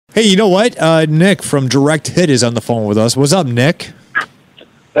Hey, you know what? Nick from Direct Hit is on the phone with us. What's up, Nick?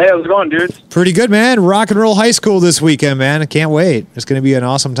 Hey, how's it going, dudes? Pretty good, man. Rock and Roll High School this weekend, man. I can't wait. It's going to be an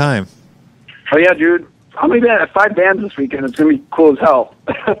awesome time. Oh, yeah, dude. How many bands? 5 bands this weekend. It's going to be cool as hell.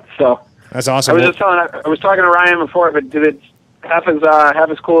 So that's awesome. I was talking to Ryan before, but it's half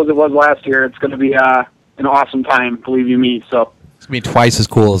as cool as it was last year. It's going to be an awesome time, believe you me. So it's going to be twice as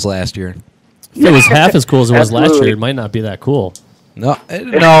cool as last year. If it was half as cool as it was last year, it might not be that cool. No,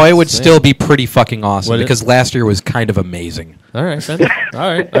 it would still be pretty fucking awesome because last year was kind of amazing. All right, then. All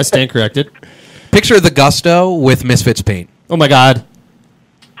right. I stand corrected. Picture the Gusto with Misfits paint. Oh, my God.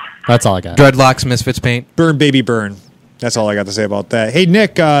 That's all I got. Dreadlocks, Misfits paint. Burn, baby, burn. That's all I got to say about that. Hey,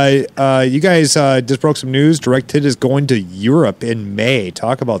 Nick, you guys just broke some news. Direct Hit is going to Europe in May.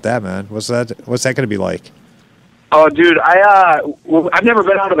 Talk about that, man. What's that going to be like? Oh, dude, I've never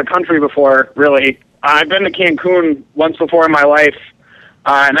been out of the country before, really. I've been to Cancun once before in my life,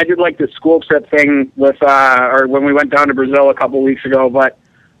 and I did like this school trip thing with, or when we went down to Brazil a couple weeks ago. But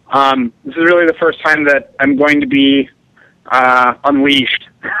this is really the first time that I'm going to be unleashed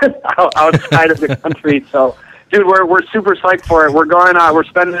outside of the country. So, dude, we're super psyched for it. We're going. We're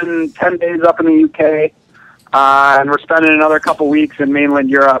spending 10 days up in the UK, and we're spending another couple weeks in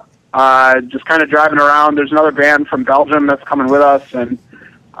mainland Europe. Just kind of driving around. There's another band from Belgium that's coming with us, and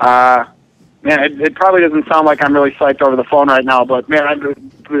man, it probably doesn't sound like I'm really psyched over the phone right now, but man,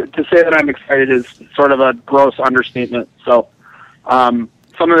 to say that I'm excited is sort of a gross understatement. So,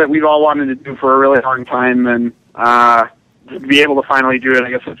 something that we've all wanted to do for a really long time, and to be able to finally do it, I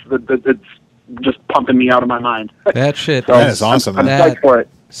guess it's just pumping me out of my mind. That shit, so that is awesome. I'm psyched for it.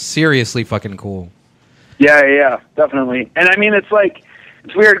 Seriously, fucking cool. Yeah, definitely. And I mean, it's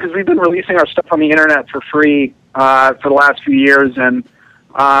weird because we've been releasing our stuff on the internet for free for the last few years, and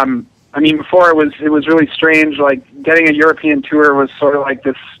I mean, before it was really strange. Like getting a European tour was sort of like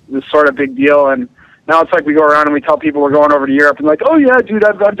this sort of big deal, and now it's like we go around and we tell people we're going over to Europe, and like, oh yeah, dude,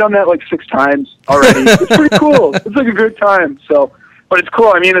 I've done that like 6 times already. It's pretty cool. It's like a good time. So, but it's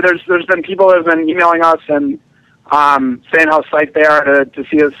cool. I mean, there's been people that have been emailing us and saying how psyched they are to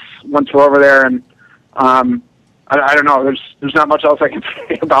see us once we're over there, and I don't know. There's not much else I can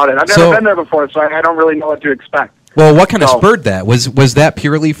say about it. I've never been there before, so I don't really know what to expect. Well, what kind of spurred that? Was that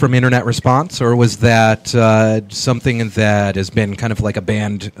purely from internet response, or was that something that has been kind of like a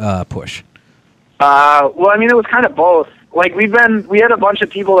band push? Well, I mean, it was kind of both. Like we had a bunch of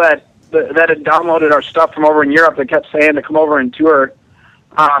people that had downloaded our stuff from over in Europe that kept saying to come over and tour.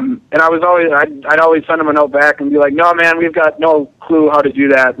 And I'd always send them a note back and be like, no, man, we've got no clue how to do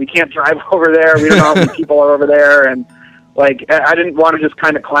that. We can't drive over there. We don't know how many people are over there. And like, I didn't want to just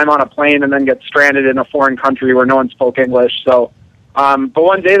kind of climb on a plane and then get stranded in a foreign country where no one spoke English. So, but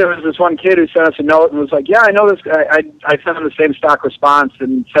one day there was this one kid who sent us a note and was like, yeah, I know this guy. I sent him the same stock response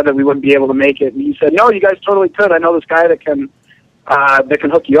and said that we wouldn't be able to make it. And he said, no, you guys totally could. I know this guy that can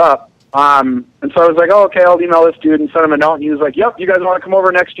hook you up. And so I was like, oh, okay, I'll email this dude and send him a note. And he was like, yep, you guys want to come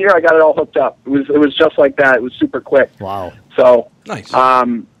over next year? I got it all hooked up. It was just like that. It was super quick. Wow. So nice.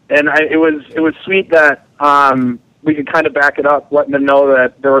 And it was sweet that we could kind of back it up, letting them know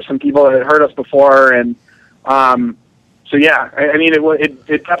that there were some people that had heard us before. And so yeah, I mean,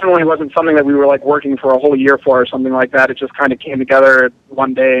 it definitely wasn't something that we were like working for a whole year for or something like that. It just kind of came together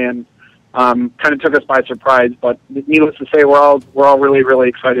one day and kind of took us by surprise. But needless to say, we're all really, really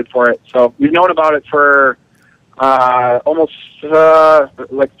excited for it. So we've known about it for almost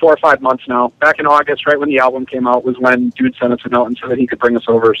like 4 or 5 months now. Back in August, right when the album came out, was when Dude sent us a note and said that he could bring us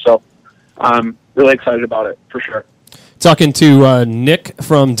over. So really excited about it for sure. Talking to Nick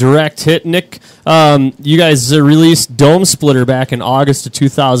from Direct Hit. Nick, you guys released Dome Splitter back in August of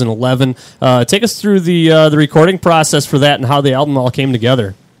 2011. Take us through the recording process for that and how the album all came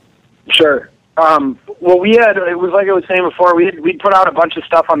together. Sure. Well, it was like I was saying before, we'd put out a bunch of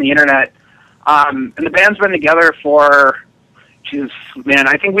stuff on the internet, and the band's been together for,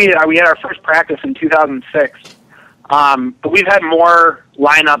 I think we had our first practice in 2006, but we've had more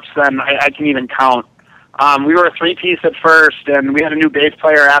lineups than I can even count. We were a 3-piece at first, and we had a new bass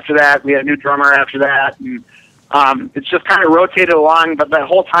player after that, we had a new drummer after that, and it's just kind of rotated along, but that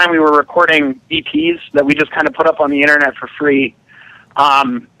whole time we were recording EPs that we just kind of put up on the internet for free.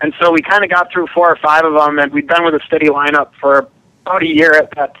 And so we kind of got through 4 or 5 of them, and we'd been with a steady lineup for about a year at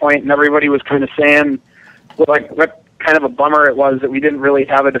that point, and everybody was kind of saying what kind of a bummer it was that we didn't really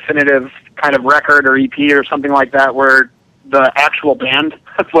have a definitive kind of record or EP or something like that where the actual band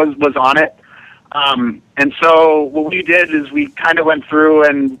was on it. And so what we did is we kind of went through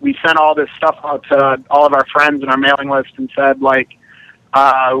and we sent all this stuff out to all of our friends in our mailing list and said, like,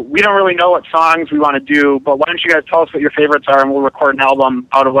 we don't really know what songs we want to do, but why don't you guys tell us what your favorites are, and we'll record an album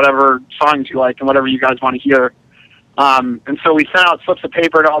out of whatever songs you like and whatever you guys want to hear. And so we sent out slips of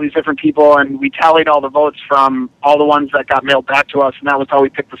paper to all these different people, and we tallied all the votes from all the ones that got mailed back to us, and that was how we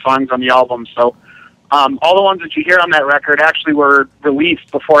picked the songs on the album. So all the ones that you hear on that record actually were released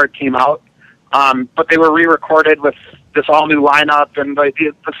before it came out, but they were re-recorded with this all-new lineup, and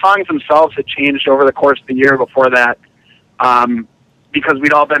the songs themselves had changed over the course of the year before that, because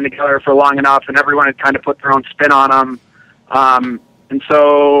we'd all been together for long enough, and everyone had kind of put their own spin on them. And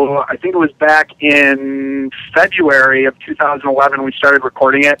so I think it was back in February of 2011 we started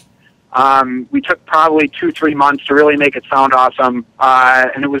recording it. We took probably 2-3 months to really make it sound awesome,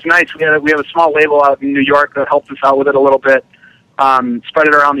 and it was nice. We have a small label out in New York that helped us out with it a little bit, spread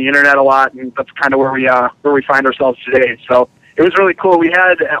it around the internet a lot, and that's kind of where we find ourselves today. So it was really cool. We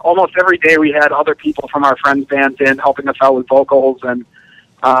had almost every day we had other people from our friends' bands in helping us out with vocals, and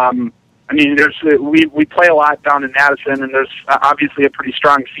I mean, we play a lot down in Madison, and there's obviously a pretty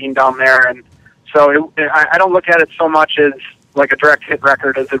strong scene down there, and so I don't look at it so much as like a direct hit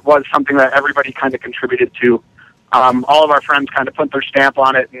record as it was something that everybody kind of contributed to. All of our friends kind of put their stamp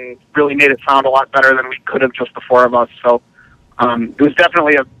on it and really made it sound a lot better than we could have just the four of us. So it was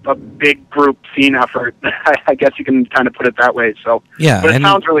definitely a big group scene effort. I guess you can kind of put it that way. So yeah, but it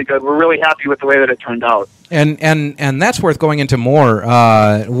sounds really good. We're really happy with the way that it turned out. And that's worth going into more.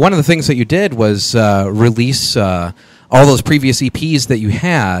 One of the things that you did was release all those previous EPs that you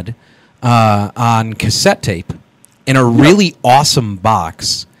had on cassette tape in a really awesome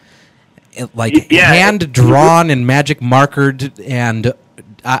box, hand drawn and magic markered, and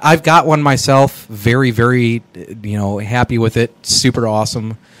I've got one myself. Very, very, happy with it. Super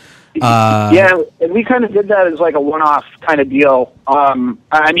awesome. Yeah, and we kind of did that as like a one-off kind of deal. I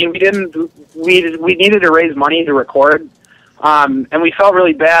mean, we needed to raise money to record, and we felt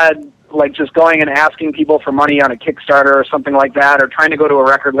really bad, like just going and asking people for money on a Kickstarter or something like that, or trying to go to a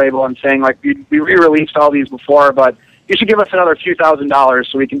record label and saying like, we re-released all these before, but you should give us another few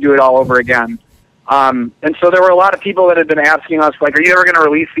 $1,000 so we can do it all over again. And so there were a lot of people that had been asking us, like, are you ever going to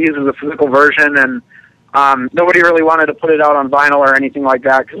release these as a physical version? And nobody really wanted to put it out on vinyl or anything like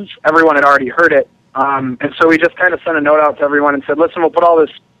that because everyone had already heard it. And so we just kind of sent a note out to everyone and said, listen, we'll put all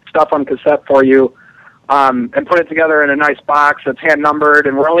this stuff on cassette for you, and put it together in a nice box that's hand-numbered,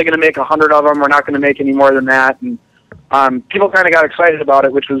 and we're only going to make 100 of them. We're not going to make any more than that. And people kind of got excited about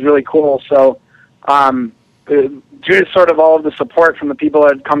it, which was really cool. So due to sort of all of the support from the people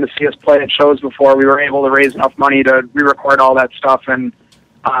that had come to see us play at shows before, we were able to raise enough money to re-record all that stuff and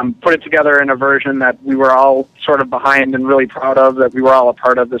put it together in a version that we were all sort of behind and really proud of, that we were all a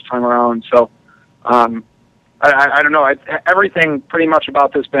part of this time around. So I don't know. Everything pretty much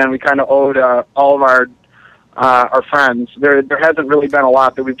about this band we kind of owed all of our friends. There hasn't really been a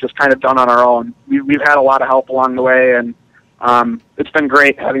lot that we've just kind of done on our own. We've had a lot of help along the way, and it's been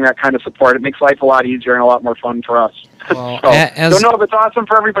great having that kind of support. It makes life a lot easier and a lot more fun for us. Well, so, don't know if it's awesome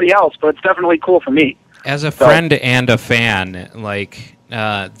for everybody else, but it's definitely cool for me. As a friend and a fan, like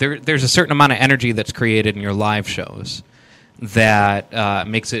there's a certain amount of energy that's created in your live shows that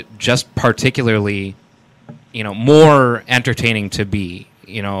makes it just particularly, more entertaining to be,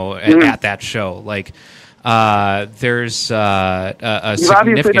 at that show. Like, there's a You've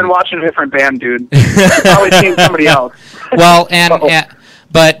obviously been watching a different band, dude. You've probably seen somebody else. Well,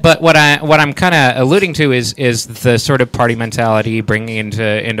 but what I'm kind of alluding to is the sort of party mentality, bringing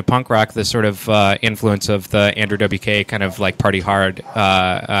into punk rock the sort of influence of the Andrew WK kind of like party hard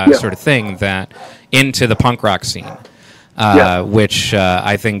sort of thing that into the punk rock scene. Which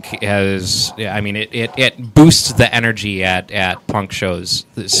I think has, it boosts the energy at punk shows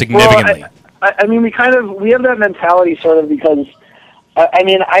significantly. Well, I mean, we have that mentality sort of because,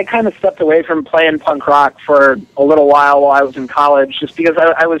 I kind of stepped away from playing punk rock for a little while I was in college, just because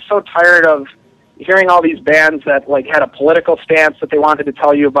I was so tired of hearing all these bands that like had a political stance that they wanted to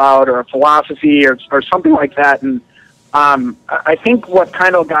tell you about, or a philosophy, or something like that. And I think what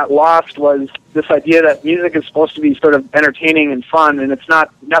kind of got lost was this idea that music is supposed to be sort of entertaining and fun, and it's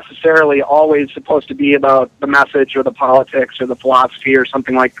not necessarily always supposed to be about the message or the politics or the philosophy or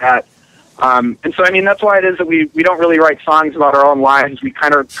something like that. And so, that's why it is that we don't really write songs about our own lives. We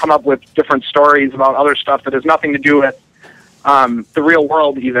kind of come up with different stories about other stuff that has nothing to do with the real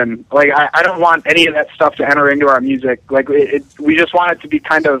world even. Like, I don't want any of that stuff to enter into our music. Like, we just want it to be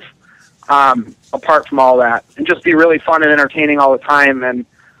kind of apart from all that and just be really fun and entertaining all the time. And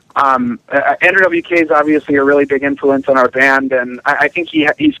Andrew WK is obviously a really big influence on our band, and I think he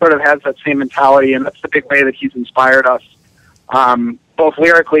sort of has that same mentality, and that's the big way that he's inspired us. Both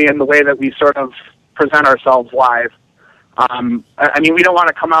lyrically and the way that we sort of present ourselves live. I mean, we don't want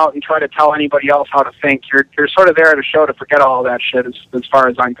to come out and try to tell anybody else how to think. You're sort of there at a show to forget all that shit, as far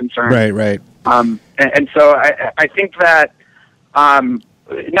as I'm concerned. Right. And so I think that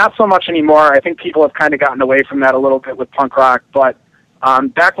not so much anymore. I think people have kind of gotten away from that a little bit with punk rock. But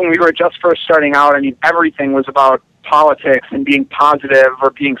back when we were just first starting out, I mean, everything was about politics and being positive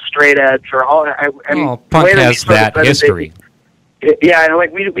or being straight edge or all. Punk has that history. Yeah, and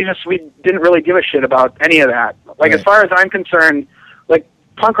like we didn't really give a shit about any of that. Like, as far as I'm concerned, like,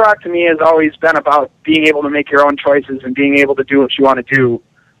 punk rock to me has always been about being able to make your own choices and being able to do what you want to do.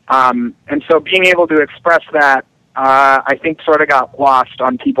 And so being able to express that, I think, sort of got lost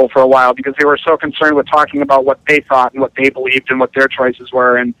on people for a while because they were so concerned with talking about what they thought and what they believed and what their choices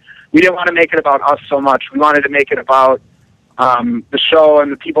were. And we didn't want to make it about us so much. We wanted to make it about the show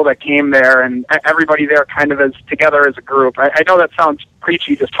and the people that came there and everybody there kind of as together as a group. I know that sounds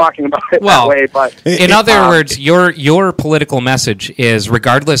preachy just talking about it that way, but in other words, your political message is,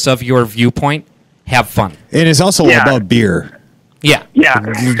 regardless of your viewpoint, have fun. And it's also about beer. Yeah.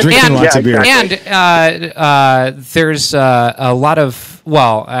 Drinking lots of beer. And there's a lot of,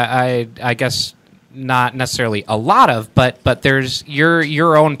 well, I guess not necessarily a lot of, but there's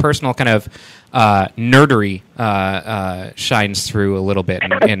your own personal kind of nerdery shines through a little bit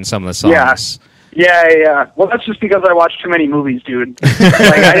in some of the songs. Yeah. Well, that's just because I watch too many movies, dude.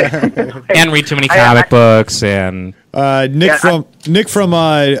 And read too many comic books. And Nick from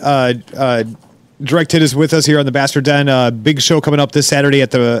Direct Hit is with us here on the Bastard Den. Big show coming up this Saturday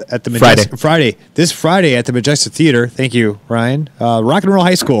at the Friday. This Friday at the Majestic Theater. Thank you, Ryan. Rock and Roll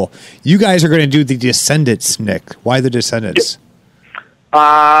High School. You guys are going to do the Descendants, Nick. Why the Descendants?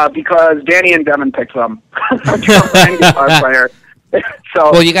 Because Danny and Devin picked them. Guitar player.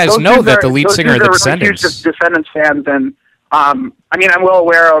 So, well, you guys know that the lead singer of the Descendants. Huge Descendants fans, and I mean, I'm well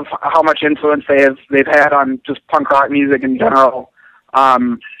aware of how much influence they've had on just punk rock music in general.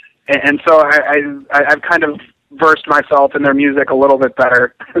 And so I've kind of versed myself in their music a little bit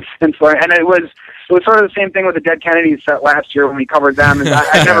better since then. And it was sort of the same thing with the Dead Kennedys set last year when we covered them.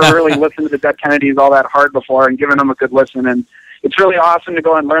 I never really listened to the Dead Kennedys all that hard before and given them a good listen. And it's really awesome to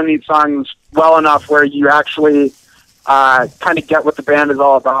go and learn these songs well enough where you actually kind of get what the band is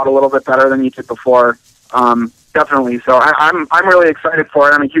all about a little bit better than you did before. Definitely. So I'm really excited for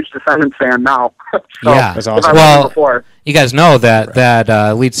it. I'm a huge Descendants fan now. Yeah, that's awesome. Well, you guys know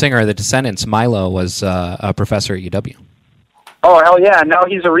that lead singer of the Descendants, Milo, was a professor at UW. Oh, hell yeah. Now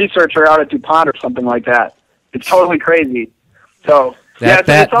he's a researcher out at DuPont or something like that. It's totally crazy. So, it's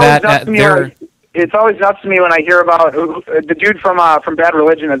always nuts to me when I hear about the dude from Bad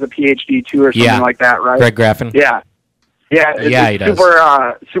Religion has a PhD too or something like that, right? Greg Graffin. Yeah. It's he does.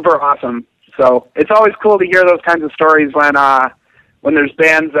 Super awesome. So it's always cool to hear those kinds of stories when there's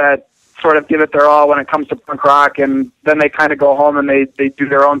bands that sort of give it their all when it comes to punk rock, and then they kind of go home and they do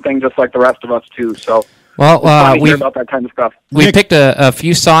their own thing just like the rest of us too. So we hear about that kind of stuff. We picked a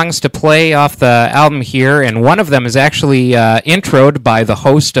few songs to play off the album here, and one of them is actually introed by the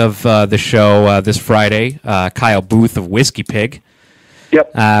host of the show this Friday, Kyle Booth of Whiskey Pig.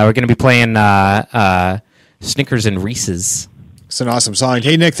 Yep. We're going to be playing Snickers and Reese's. It's an awesome song.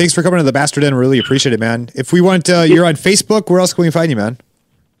 Hey, Nick, thanks for coming to the Bastard Den. Really appreciate it, man. If we want, you're on Facebook. Where else can we find you, man?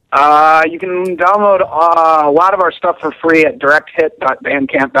 You can download a lot of our stuff for free at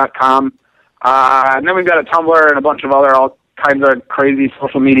directhit.bandcamp.com. And then we've got a Tumblr and a bunch of other all kinds of crazy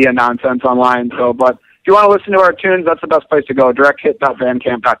social media nonsense online. So, but if you want to listen to our tunes, that's the best place to go,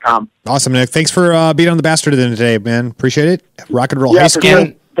 directhit.bandcamp.com. Awesome, Nick. Thanks for being on the Bastard Den today, man. Appreciate it. Rock and Roll High School.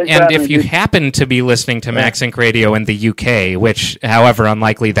 Sure. And if you happen to be listening to Max Inc. Radio in the UK, which, however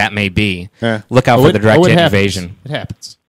unlikely that may be, look out for the Direct Hit Invasion. It happens.